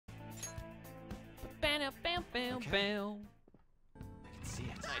Bam, bam, bam, Okay. bam. I can see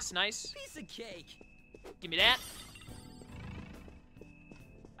it. Nice, nice. Piece of cake. Give me that.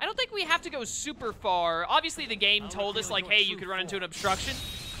 I don't think we have to go super far. Obviously, the game told us, like, hey, you could run into an obstruction.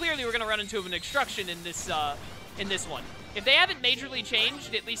 Clearly, we're gonna run into an obstruction in this one. If they haven't majorly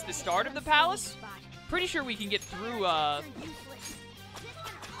changed at least the start of the palace, pretty sure we can get through,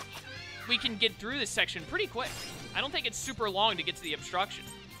 this section pretty quick. I don't think it's super long to get to the obstruction.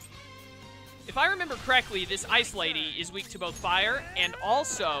 If I remember correctly, this ice lady is weak to both fire and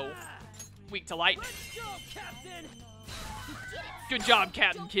also weak to lightning. Let's go, Captain. Good job,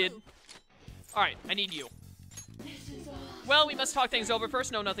 Captain Kid. All right, I need you. Well, we must talk things over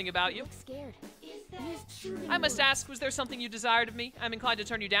first. Know nothing about you. Scared. I must ask, was there something you desired of me? I'm inclined to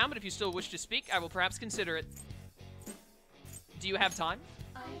turn you down, but if you still wish to speak, I will perhaps consider it. Do you have time?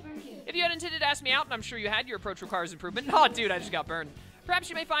 If you had intended to ask me out, and I'm sure you had, your approach requires improvement. Oh, dude, I just got burned. Perhaps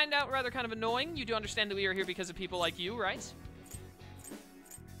you may find out rather kind of annoying. You do understand that we are here because of people like you, right?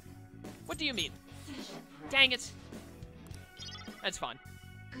 What do you mean? Dang it. That's fine.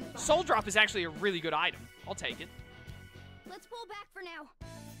 Soul Drop is actually a really good item. I'll take it. Let's pull back for now.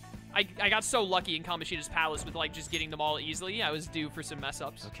 I got so lucky in Kamoshida's Palace with, like, just getting them all easily. I was due for some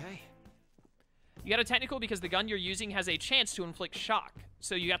mess-ups. Okay. You got a technical because the gun you're using has a chance to inflict shock.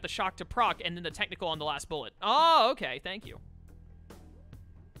 So you got the shock to proc and then the technical on the last bullet. Oh, okay. Thank you.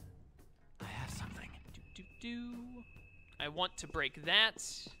 I have something. I want to break that.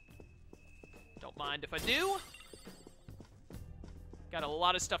 Don't mind if I do. Got a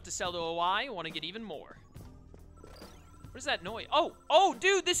lot of stuff to sell to OI. Want to get even more. What is that noise? Oh,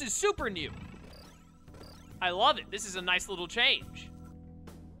 dude, this is super new. I love it. This is a nice little change.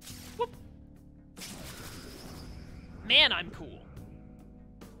 Whoop. Man, I'm cool.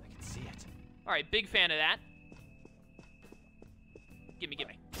 I can see it. All right, big fan of that. Gimme.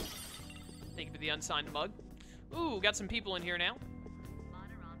 Thank you for the unsigned mug. Ooh, got some people in here now.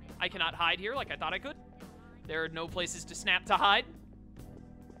 I cannot hide here like I thought I could. There are no places to snap to hide.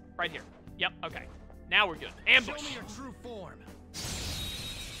 Right here. Yep, okay. Now we're good. Ambush. Show me your true form.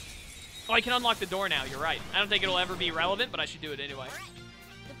 Oh, I can unlock the door now. You're right. I don't think it'll ever be relevant, but I should do it anyway.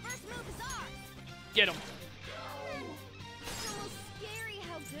 The first move is ours. Get him. It's almost scary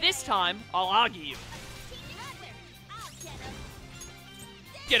how good This I time, I'll argue you. am. I'll get him.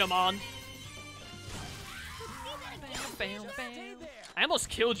 Get him on. See that again? Stay there. I almost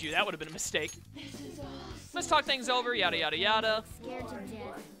killed you. That would have been a mistake. Let's talk things over. Yada, yada, yada. Scared to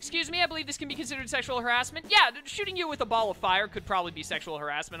death. Excuse me, I believe this can be considered sexual harassment. Yeah, shooting you with a ball of fire could probably be sexual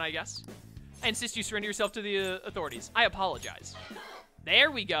harassment, I guess. I insist you surrender yourself to the authorities. I apologize.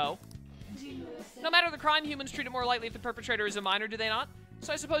 There we go. No matter the crime, humans treat it more lightly if the perpetrator is a minor, do they not?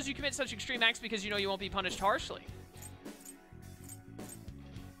 So I suppose you commit such extreme acts because you know you won't be punished harshly.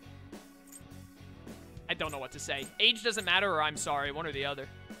 I don't know what to say. Age doesn't matter, or I'm sorry, one or the other.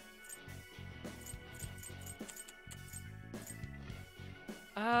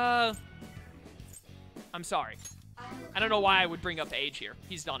 I'm sorry. I don't know why I would bring up age here.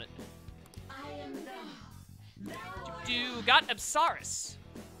 He's done it. Got Absaris.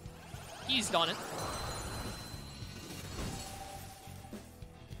 He's done it.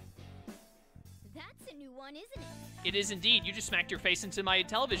 That's a new one, isn't it? It is indeed. You just smacked your face into my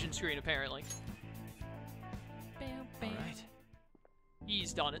television screen, apparently. All right.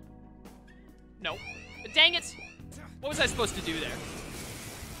 He's done it. No. But dang it! What was I supposed to do there?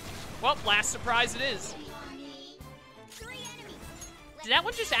 Well, last surprise it is. 3 enemies. Did that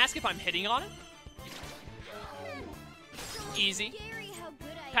one just ask if I'm hitting on it? Easy. Scary how good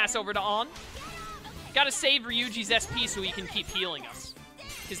I Pass am. over to On. Gotta save Ryuji's SP so he can keep healing us.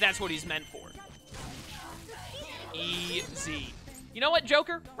 Because that's what he's meant for. Easy. You know what,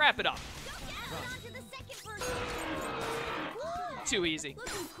 Joker? Wrap it up. On to the second version. Whoa, Too easy.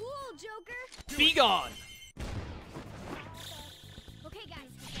 looking cool, Joker. Be gone. Okay, guys.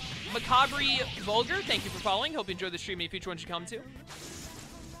 Macabre Vulgar, thank you for following. Hope you enjoy the stream. Any future ones you come to.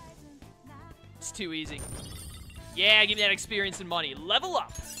 It's too easy. Yeah, give me that experience and money. Level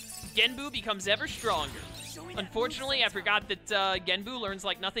up. Genbu becomes ever stronger. Unfortunately, I forgot that Genbu learns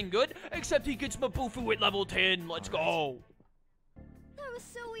like nothing good, except he gets Mabufu at level 10. Let's go. That was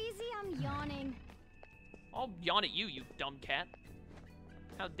so easy, I'm yawning. I'll yawn at you, you dumb cat.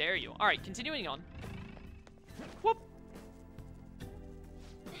 How dare you. All right, continuing on. Whoop.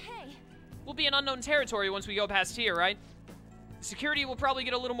 Hey, We'll be in unknown territory once we go past here, right? Security will probably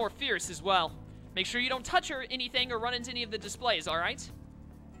get a little more fierce as well. Make sure you don't touch anything or run into any of the displays, all right?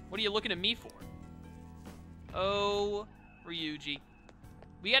 What are you looking at me for? Oh, Ryuji.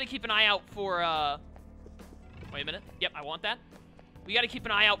 We gotta keep an eye out for, wait a minute. Yep, I want that. We got to keep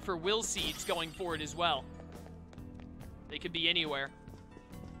an eye out for will seeds going forward as well. They could be anywhere.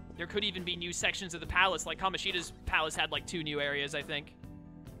 There could even be new sections of the palace. Like Kamoshida's palace had like 2 new areas, I think.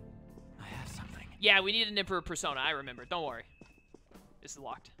 I have something. Yeah, we need an Emperor persona. I remember. Don't worry. This is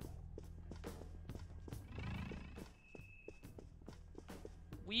locked.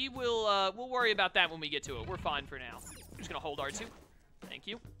 We'll worry about that when we get to it. We're fine for now. I'm just gonna hold R2. Thank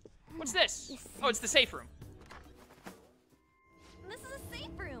you. What's this? Oh, it's the safe room. This is a safe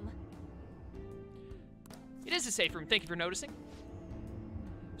room. It is a safe room. Thank you for noticing.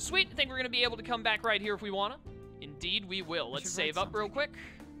 Sweet. I think we're gonna be able to come back right here if we wanna. Indeed, we will. Let's save up real quick.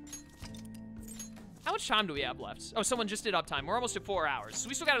 How much time do we have left? Oh, someone just did uptime. We're almost at 4 hours. So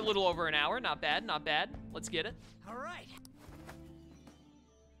we still got a little over an hour. Not bad, not bad. Let's get it. All right.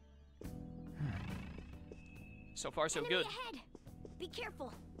 So far, so Enemy good. ahead. Be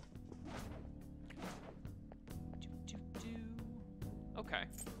careful. Okay.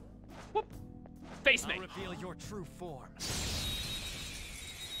 Whoop. Face me. I'll reveal your true form.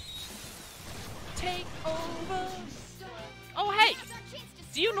 Take over. Oh, hey.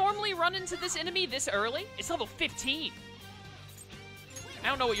 Do you normally run into this enemy this early? It's level 15. I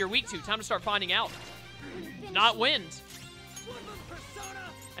don't know what you're weak to. Time to start finding out. Not wind.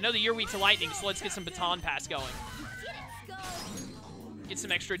 I know that you're weak to lightning, so let's get some baton pass going. Get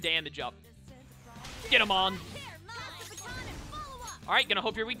some extra damage up. Get him on. All right, gonna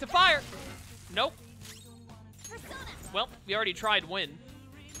hope you're weak to fire. Nope. Well, we already tried wind.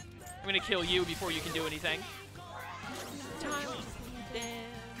 I'm gonna kill you before you can do anything.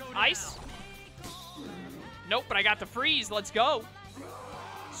 Ice? Nope, but I got the freeze. Let's go.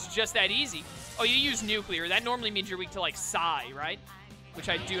 It's just that easy. Oh, you use nuclear. That normally means you're weak to, like, psi, right? Which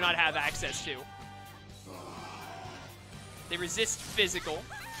I do not have access to. They resist physical.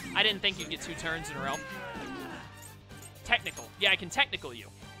 I didn't think you'd get 2 turns in a row. Technical. Yeah, I can technical you.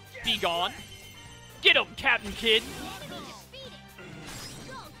 Be gone. Get him, Captain Kid.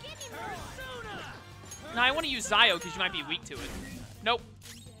 No, I want to use Zio because you might be weak to it. Nope.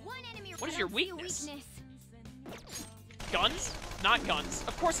 What is your weakness? Guns? Not guns.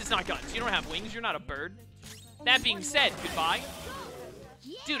 Of course it's not guns. You don't have wings. You're not a bird. That being said, goodbye.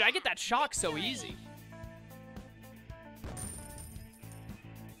 Dude, I get that shock so easy.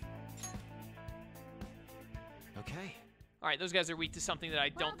 Okay. All right, those guys are weak to something that I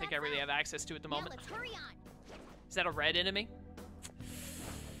don't think I really have access to at the moment. Is that a red enemy?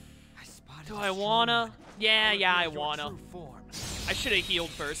 Do I wanna? Yeah, I wanna. I should have healed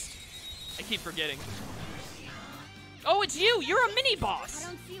first. I keep forgetting. Oh, it's you! You're a mini-boss!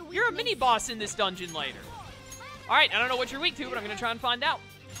 You're a mini-boss in this dungeon later. Alright, I don't know what you're weak to, but I'm gonna try and find out.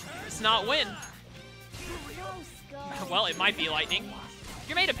 It's not wind. Well, it might be lightning.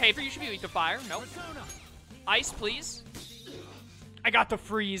 You're made of paper, you should be weak to fire. Nope. Ice, please. I got the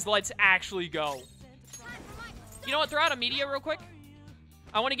freeze. Let's actually go. You know what? Throw out a media real quick.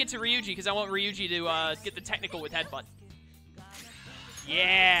 I want to get to Ryuji because I want Ryuji to get the technical with headbutt.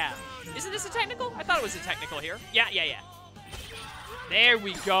 Yeah. Isn't this a technical? I thought it was a technical here. Yeah. There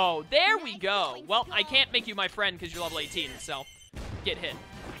we go. There we go. Well, I can't make you my friend because you're level 18, so get hit.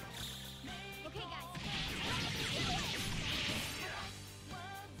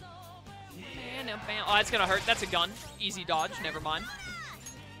 Oh, that's gonna hurt. That's a gun. Easy dodge. Never mind.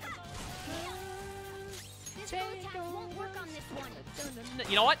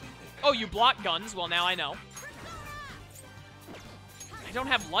 You know what? Oh, you block guns. Well, now I know. I don't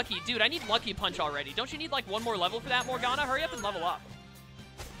have lucky. Dude, I need lucky punch already. Don't you need like 1 more level for that, Morgana? Hurry up and level up.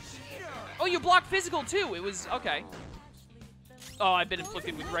 Oh, you block physical too. It was okay. Oh, I've been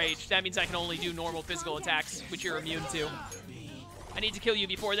inflicted with rage. That means I can only do normal physical attacks, which you're immune to. I need to kill you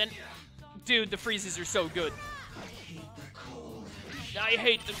before then. Dude, the freezes are so good. I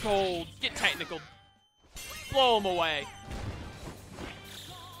hate the cold. Get technical. Blow them away.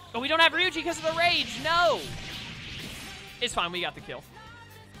 Oh, we don't have Ryuji because of the rage. No. It's fine. We got the kill.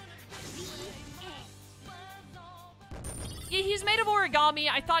 Yeah, he's made of origami.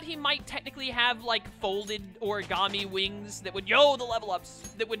 I thought he might technically have, like, folded origami wings that would, the level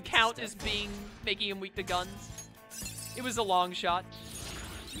ups, that would count as making him weak to guns. It was a long shot.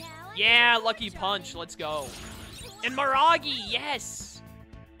 Yeah, lucky punch. Let's go. And Maragi, yes.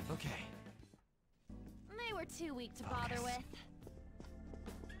 Okay. They were too weak to bother with.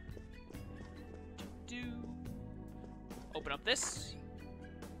 Open up this.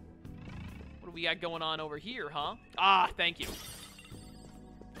 What do we got going on over here, huh? Ah, thank you.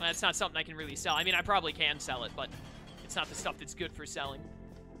 Well, that's not something I can really sell. I mean, I probably can sell it, but it's not the stuff that's good for selling.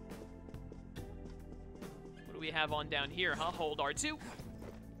 What do we have on down here, huh? Hold R2.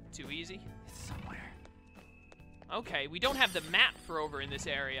 Too easy. It's somewhere. Okay, we don't have the map for over in this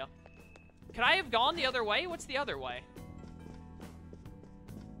area. Could I have gone the other way? What's the other way?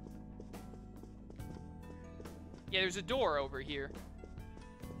 Yeah, there's a door over here.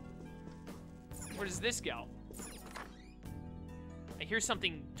 Where does this go? I hear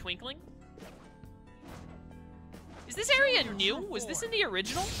something twinkling. Is this area new? Was this in the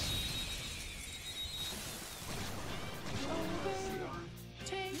original?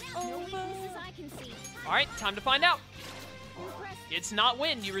 Take over. All right, time to find out. It's not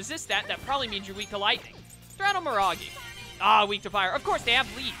wind. You resist that. That probably means you're weak to lightning. Straddle Miragi. Ah, weak to fire. Of course, they have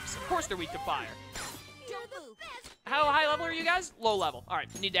leaves. Of course they're weak to fire. How high level are you guys? Low level. All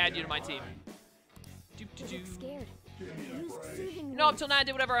right, need to add you to my team. Scared. No, up till now I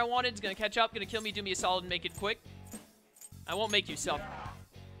did whatever I wanted. It's gonna catch up, gonna kill me, do me a solid, and make it quick. I won't make you suffer.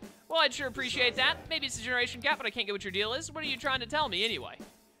 Well, I'd sure appreciate that. Maybe it's a generation gap, but I can't get what your deal is. What are you trying to tell me anyway?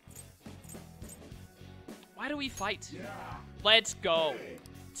 Why do we fight? Let's go.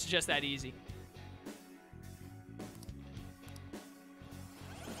 It's just that easy.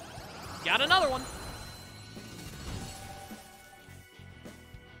 Got another one.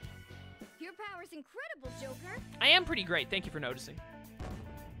 Your power's incredible, Joker. I am pretty great. Thank you for noticing.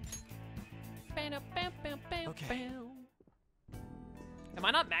 Okay. Am I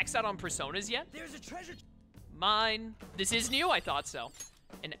not maxed out on personas yet? There's a treasure. Mine. This is new? I thought so.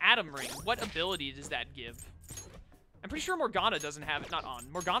 An Atom Ring. What ability does that give? I'm pretty sure Morgana doesn't have it. Not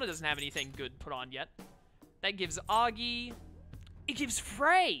on. Morgana doesn't have anything good put on yet. That gives Augie. It gives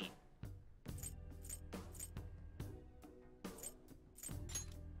Frey.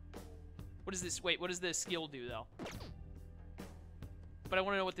 What is this? Wait, what does this skill do, though? But I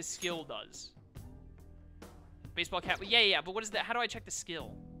want to know what this skill does. Baseball cap. Yeah. But what is that? How do I check the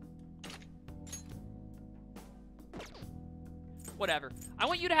skill? Whatever. I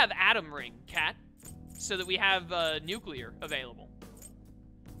want you to have Atom Ring, Cat, so that we have nuclear available.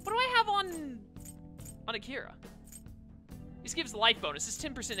 What do I have on Akira? This gives life bonus. It's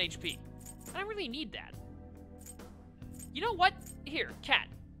 10% HP. I don't really need that. You know what? Here, Cat.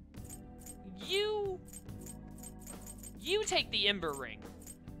 You take the Ember Ring.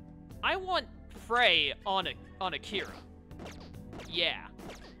 I want Frey on Akira. Yeah.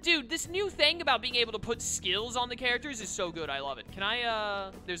 Dude, this new thing about being able to put skills on the characters is so good. I love it. Can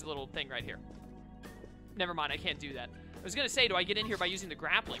I, there's a little thing right here. Never mind, I can't do that. I was gonna say, do I get in here by using the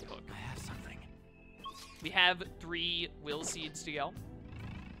grappling hook? I have something. We have 3 will seeds to go.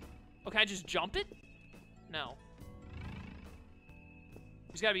 Oh, can I just jump it? No.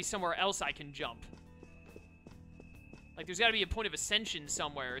 There's gotta be somewhere else I can jump. Like, there's gotta be a point of ascension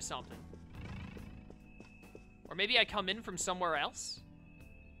somewhere or something. Or maybe I come in from somewhere else?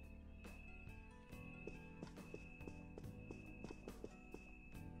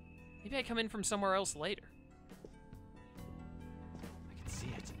 Maybe I come in from somewhere else later. I can see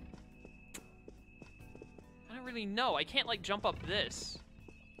it. I don't really know. I can't, like, jump up this.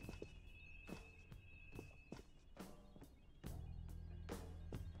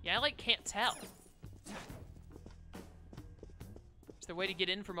 Yeah, I, like, can't tell. Is there a way to get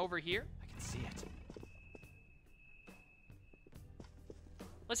in from over here? I can see it.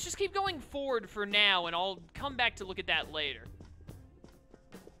 Let's just keep going forward for now, and I'll come back to look at that later.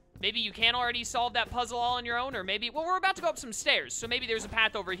 Maybe you can already solve that puzzle all on your own, or maybe... Well, we're about to go up some stairs, so maybe there's a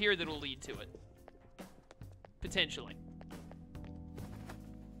path over here that'll lead to it. Potentially.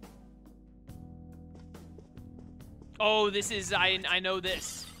 Oh, this is... I know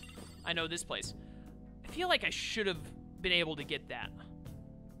this. I know this place. I feel like I should have been able to get that.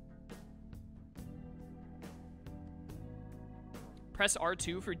 Press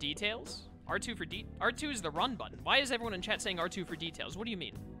R2 for details? R2 for R2 is the run button. Why is everyone in chat saying R2 for details? What do you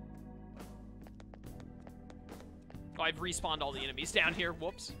mean? Oh, I've respawned all the enemies down here.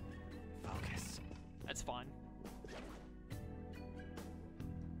 Whoops. Focus. That's fine.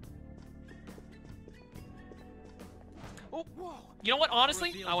 Oh, you know what?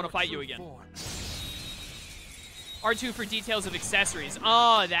 Honestly, I want to fight you again. R2 for details of accessories.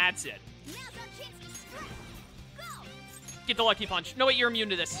 Oh, that's it. Get the lucky punch. No, wait, you're immune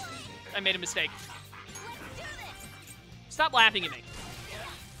to this. I made a mistake. Stop laughing at me.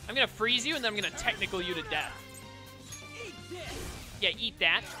 I'm going to freeze you, and then I'm going to technical you to death. Yeah, eat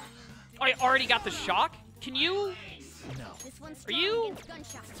that. Oh, I already got the shock? Can you... No. Are you...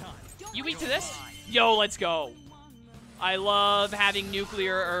 You weak to this? Yo, let's go. I love having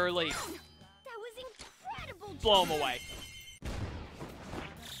nuclear early. That was incredible. Blow him away.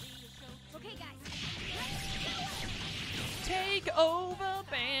 Okay, guys. Take over,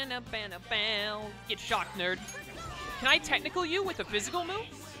 banna, banna, bow. Get shocked, nerd. Can I technical you with a physical move?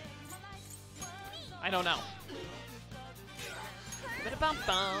 I don't know.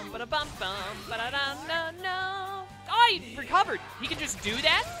 Ba-da-bum-bum, ba-da-bum-bum, ba-da-da-na-na. Oh, he recovered. He can just do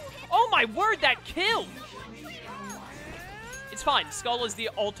that? Oh my word, that killed! It's fine. Skull is the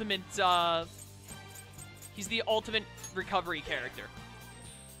ultimate, he's the ultimate recovery character.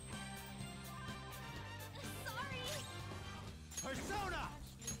 Persona!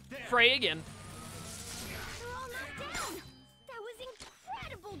 Frey again. They're all knocked down. That was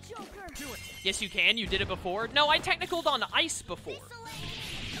incredible, Joker. Do it! Yes, you can. You did it before. No, I technicaled on ice before.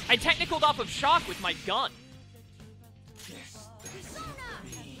 This'll I technicaled off of shock with my gun. Persona.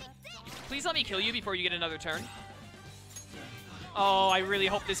 Take this. Please let me kill you before you get another turn. Oh, I really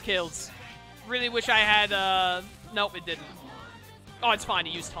hope this kills. Really wish I had, nope, it didn't. Oh, it's fine.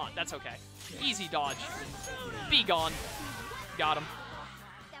 He used taunt. That's okay. Easy dodge. Be gone. Got him.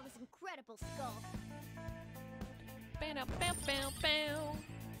 That was incredible, Skull.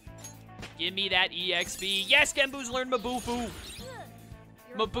 Give me that EXP. Yes, Genbu's learned Mabufu.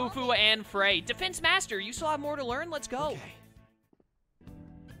 You're Mabufu and Frey. Defense Master, you still have more to learn? Let's go. Okay.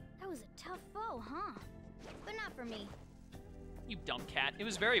 That was a tough foe, huh? But not for me. You dumb cat. It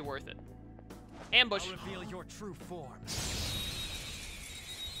was very worth it. Ambush. I'll reveal your true form.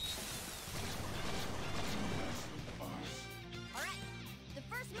 All right. The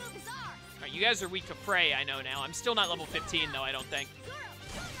first move is ours. Alright, you guys are weak to Frey, I know now. I'm still not level 15, though, I don't think. Zoro,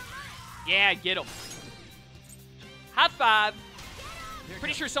 join the hunt. Yeah, get him. High five.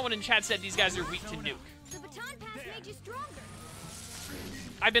 Pretty sure someone in chat said these guys are weak to nuke. The baton pass made you stronger.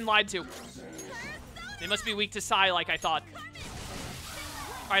 I've been lied to. They must be weak to Psy like I thought.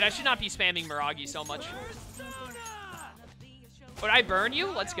 Alright, I should not be spamming Miragi so much. Would I burn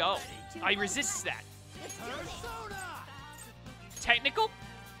you? Let's go. I resist that. Technical?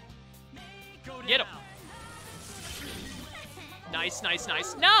 Get him. Nice, nice,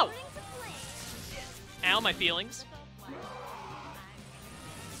 nice. No! Ow, my feelings.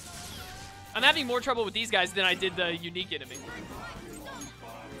 I'm having more trouble with these guys than I did the unique enemy.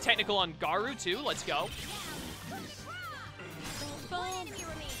 Technical on Garu, too. Let's go. One enemy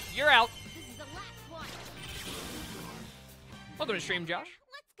remains. You're out. This is the last one. Welcome to stream, Josh.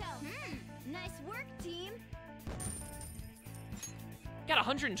 Let's go. Nice work, team. Got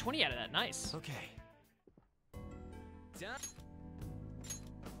 120 out of that. Nice. Okay. Done.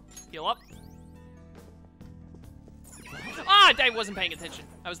 Heal up. Ah, I wasn't paying attention.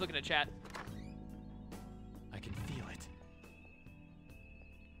 I was looking at chat. I can feel it.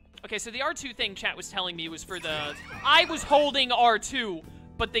 Okay, so the R2 thing chat was telling me was for the... I was holding R2,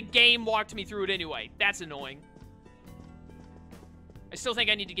 but the game walked me through it anyway. That's annoying. I still think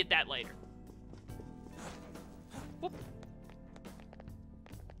I need to get that later. Whoop.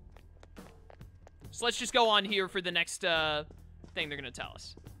 So let's just go on here for the next thing they're going to tell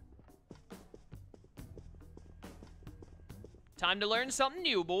us. Time to learn something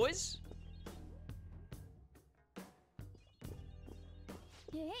new, boys.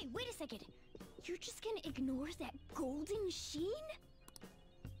 Hey, wait a second. You're just gonna ignore that golden sheen?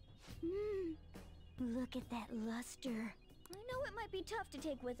 Look at that luster. I know it might be tough to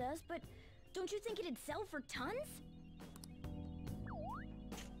take with us, but don't you think it'd sell for tons?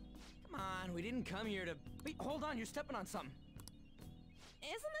 Come on, we didn't come here to... Wait, hold on, you're stepping on something.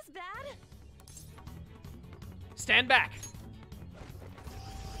 Isn't this bad? Stand back.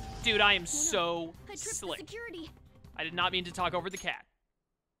 Dude, I am so I tripped the slick. security. I did not mean to talk over the cat.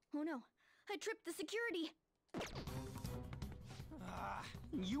 Oh no, I tripped the security.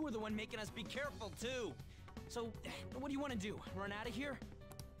 You were the one making us be careful, too. So, what do you want to do? Run out of here?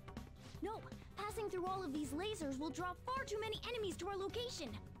 No, passing through all of these lasers will draw far too many enemies to our location.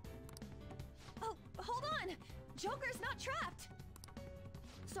 Oh, hold on! Joker's not trapped!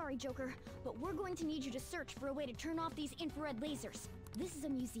 Sorry, Joker, but we're going to need you to search for a way to turn off these infrared lasers. This is a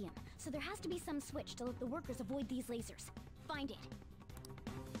museum, so there has to be some switch to let the workers avoid these lasers. Find it.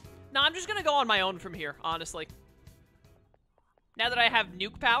 No, I'm just gonna go on my own from here, honestly. Now that I have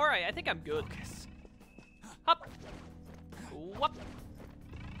nuke power, I think I'm good. Focus. Hop. Whoop.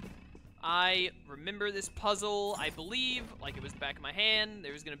 I remember this puzzle, I believe, like it was the back of my hand.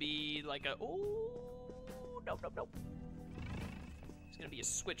 There's gonna be like a... Oh, nope, nope, nope. There's gonna be a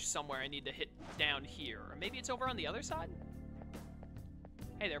switch somewhere I need to hit down here. Or maybe it's over on the other side?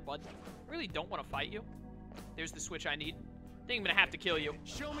 Hey there, bud. I really don't want to fight you. There's the switch I need. I think I'm gonna have to kill you.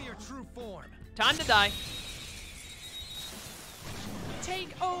 Show me your true form. Time to die.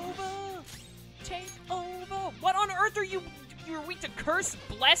 Take over! Take over! What on earth are you? You're weak to Curse,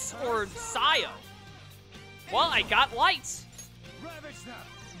 Bless, or Sayo? Well, I got lights. Ravage them.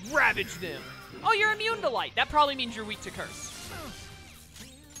 Ravage them. Oh, you're immune to light. That probably means you're weak to Curse.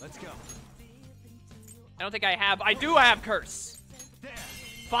 Let's go. I don't think I have. I do have Curse.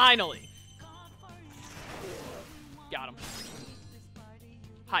 Finally. Got him.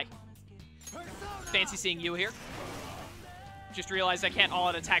 Hi. Fancy seeing you here. Just realized I can't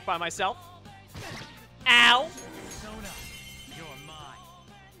all-out attack by myself.